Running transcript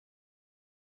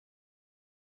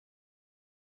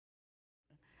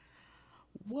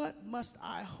What must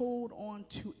I hold on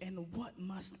to and what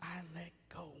must I let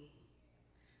go?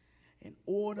 In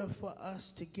order for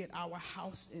us to get our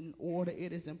house in order,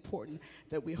 it is important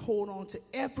that we hold on to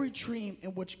every dream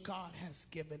in which God has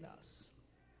given us.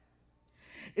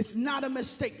 It's not a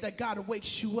mistake that God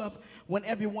wakes you up when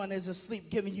everyone is asleep,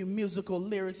 giving you musical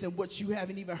lyrics in which you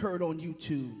haven't even heard on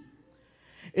YouTube.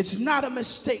 It's not a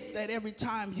mistake that every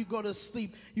time you go to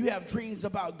sleep, you have dreams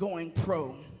about going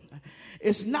pro.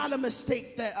 It's not a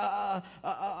mistake that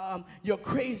you're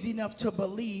crazy enough to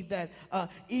believe that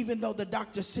even though the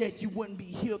doctor said you wouldn't be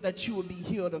healed, that you would be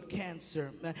healed of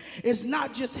cancer. It's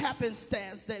not just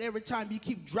happenstance that every time you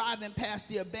keep driving past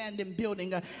the abandoned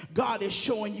building, God is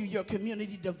showing you your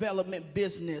community development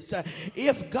business.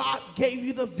 If God gave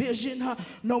you the vision,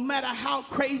 no matter how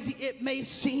crazy it may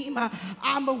seem,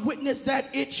 I'm a witness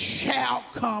that it shall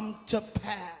come to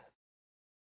pass.